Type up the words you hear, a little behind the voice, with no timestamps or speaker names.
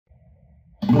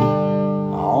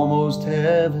almost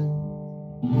heaven.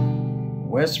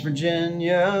 West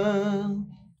Virginia,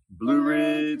 Blue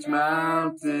Ridge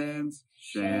Mountains,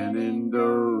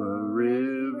 Shenandoah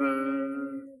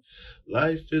River.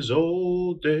 Life is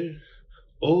old there,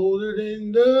 older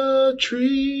than the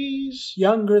trees,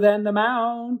 younger than the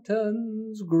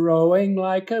mountains, growing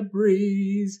like a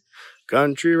breeze.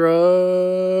 Country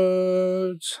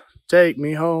roads, take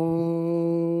me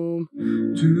home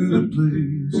to the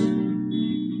place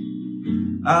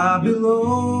I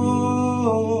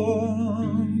belong,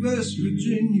 West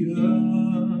Virginia.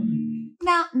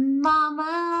 Mountain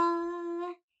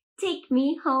mama, take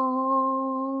me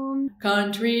home.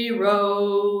 Country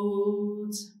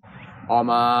roads, all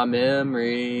my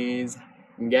memories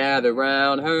gather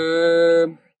round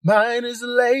her. Mine is a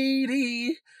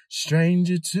lady,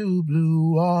 stranger to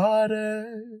blue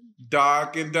water.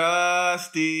 Dark and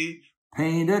dusty,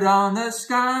 painted on the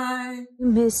sky.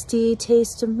 Misty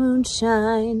taste of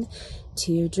moonshine,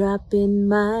 teardrop in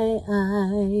my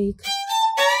eye.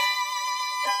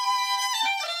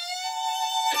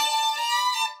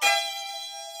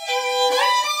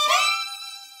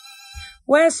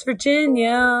 West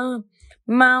Virginia,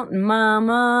 mountain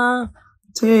mama,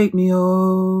 take me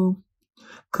home,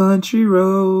 country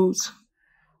roads.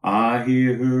 I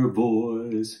hear her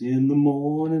voice in the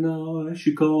morning hour,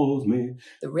 she calls me.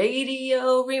 The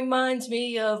radio reminds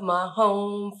me of my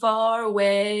home far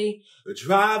away.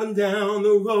 Driving down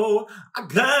the road, I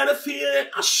got a feeling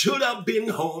I should have been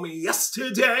home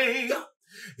yesterday.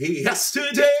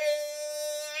 Yesterday.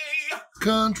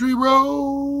 Country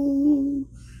road,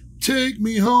 take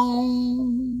me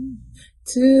home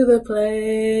to the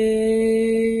place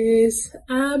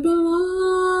I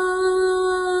belong.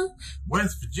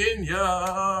 West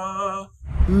Virginia.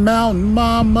 Mountain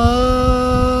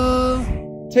mama,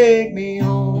 take me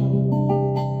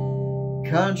home.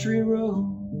 Country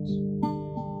roads,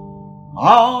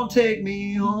 oh, take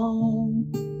me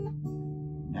home.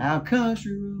 Now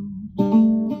country roads.